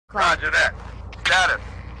Roger that. Status.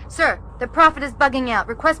 Sir, the Prophet is bugging out.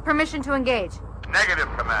 Request permission to engage. Negative,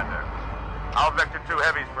 Commander. I'll vector 2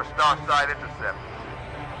 heavies for star-side intercept.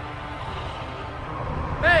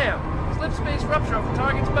 Bam! Slip space rupture off the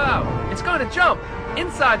target's bow. It's going to jump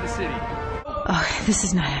inside the city. Oh, this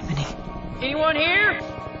is not happening. Anyone here?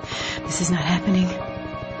 This is not happening.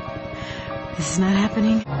 This is not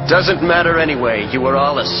happening. Doesn't matter anyway. You were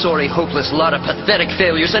all a sorry, hopeless lot of pathetic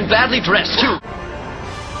failures and badly dressed, too.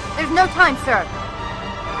 There's no time, sir.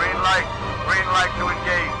 Green light to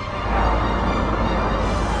engage.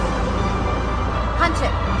 Punch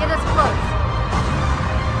it. Get us close.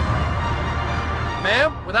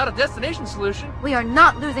 Ma'am, without a destination solution. We are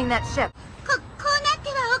not losing that ship.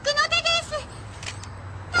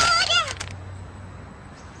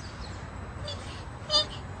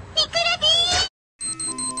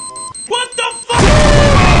 What the fuck?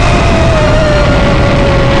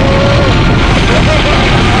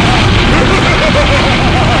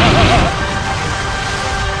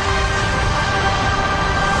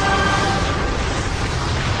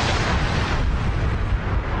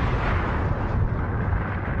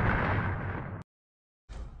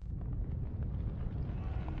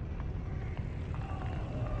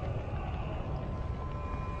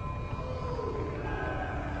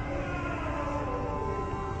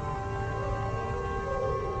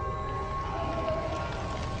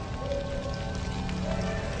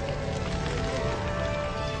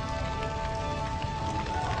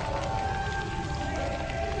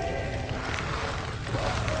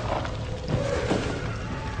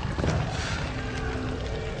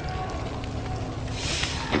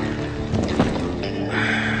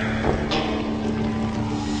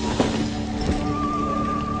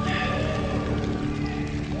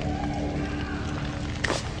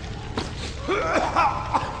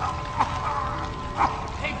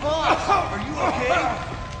 Hey, boss, are you okay?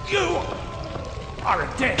 You are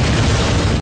a dead.